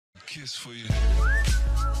kiss for you.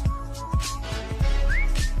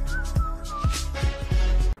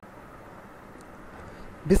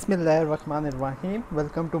 Bismillahirrahmanirrahim.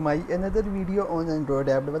 Welcome to my another video on Android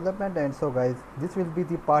app development. And so guys, this will be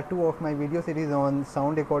the part 2 of my video series on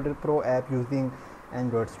Sound Recorder Pro app using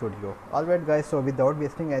Android Studio. Alright guys, so without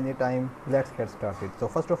wasting any time, let's get started. So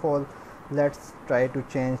first of all, let's try to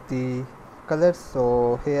change the colors.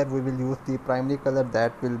 So here we will use the primary color,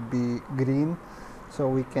 that will be green. So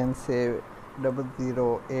we can say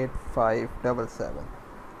 008577.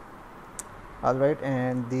 Alright,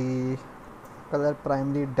 and the color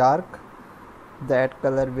primary dark, that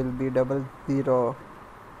color will be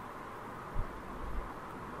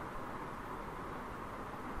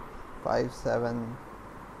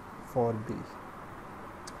 00574B.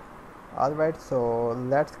 Alright, so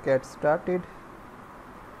let's get started.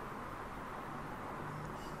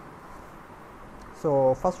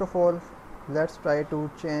 So first of all, let's try to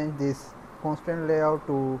change this constant layout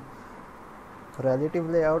to relative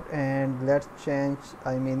layout, and let's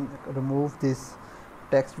remove this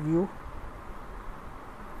text view.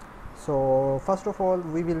 So first of all,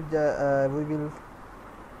 we will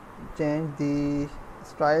change the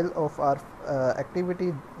style of our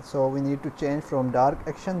activity. So we need to change from dark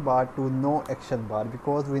action bar to no action bar,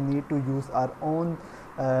 because we need to use our own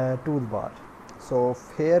toolbar. So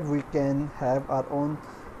here we can have our own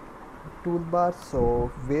toolbar. So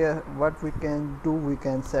what we can do, we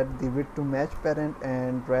can set the width to match parent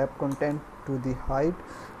and wrap content to the height.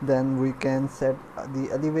 Then we can set the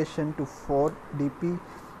elevation to 4 dp,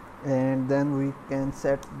 and then we can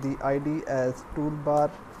set the id as toolbar,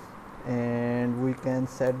 and we can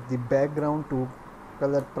set the background to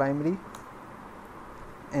color primary,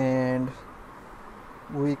 and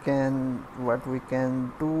what we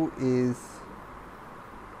can do is,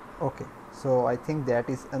 okay, so I think that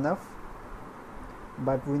is enough,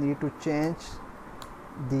 but we need to change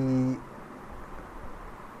the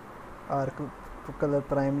color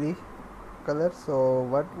primary color. So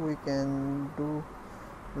what we can do,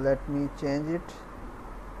 let me change it.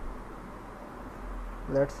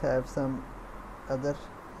 Let's have some other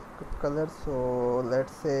color. So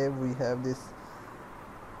let's say we have this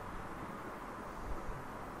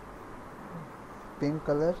pink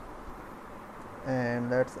color, and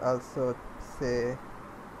let's also say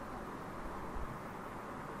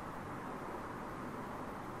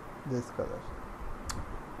this color.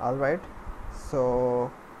 Alright,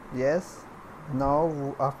 so yes,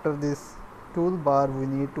 now after this toolbar we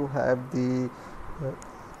need to have the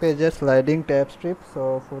pager sliding tab strip.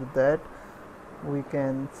 So for that we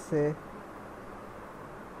can say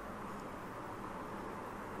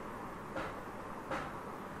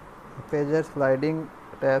pager sliding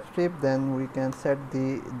tab strip. Then we can set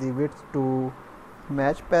the width to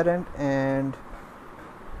match parent, and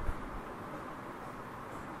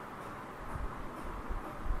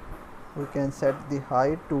we can set the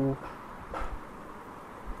height to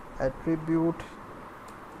attribute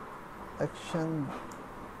action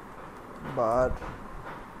bar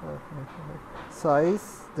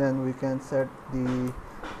size. Then we can set the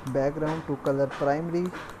background to color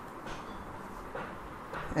primary,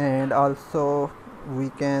 and also we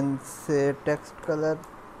can say text color.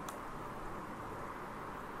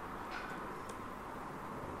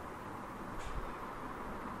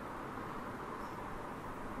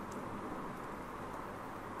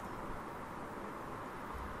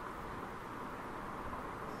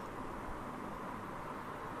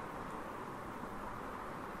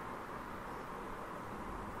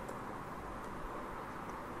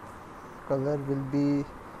 Color will be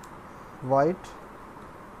white.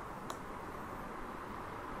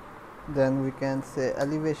 Then we can say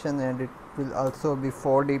elevation, and it will also be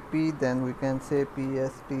 4 dp. Then we can say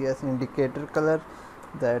psts indicator color,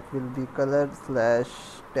 that will be color /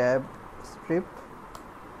 tab strip.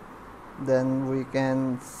 Then we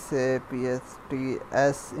can say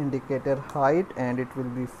psts indicator height, and it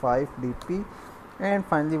will be 5 dp. And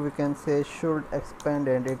finally we can say should expand,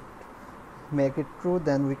 and it make it true.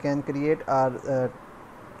 Then we can create our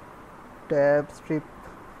tab strip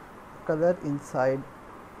color inside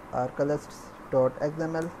our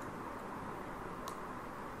colors.xml,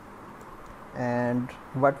 and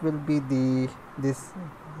what will be this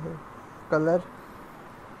color.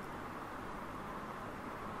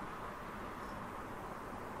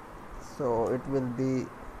 So it will be,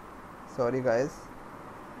 sorry guys,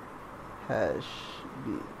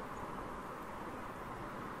 #b.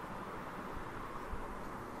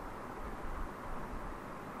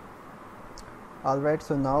 Alright,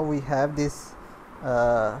 so now we have this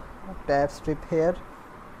tab strip here,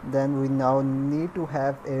 Then we now need to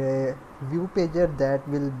have a view pager that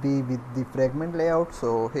will be with the fragment layout.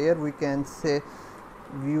 So here we can say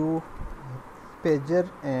view pager,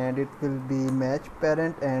 and it will be match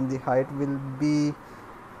parent, and the height will be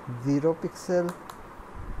 0 pixel,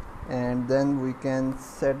 and then we can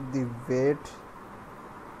set the weight.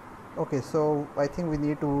 Okay, so I think we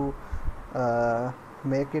need to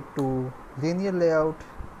make it to linear layout.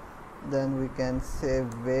 Then we can say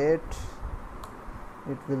weight,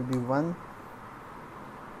 it will be 1,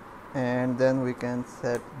 and then we can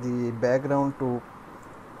set the background to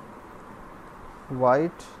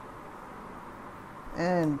white,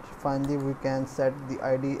 and finally we can set the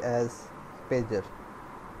ID as pager.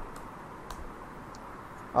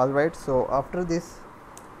 Alright, so after this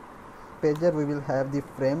pager we will have the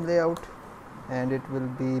frame layout, and it will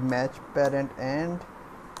be match parent, and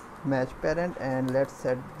let's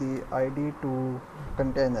set the ID to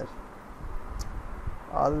container.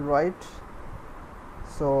 Alright,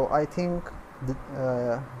 so I think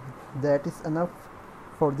that is enough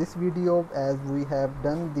for this video, as we have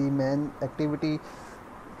done the main activity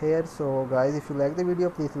here. So guys, if you like the video,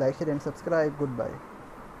 please like, share and subscribe. Goodbye.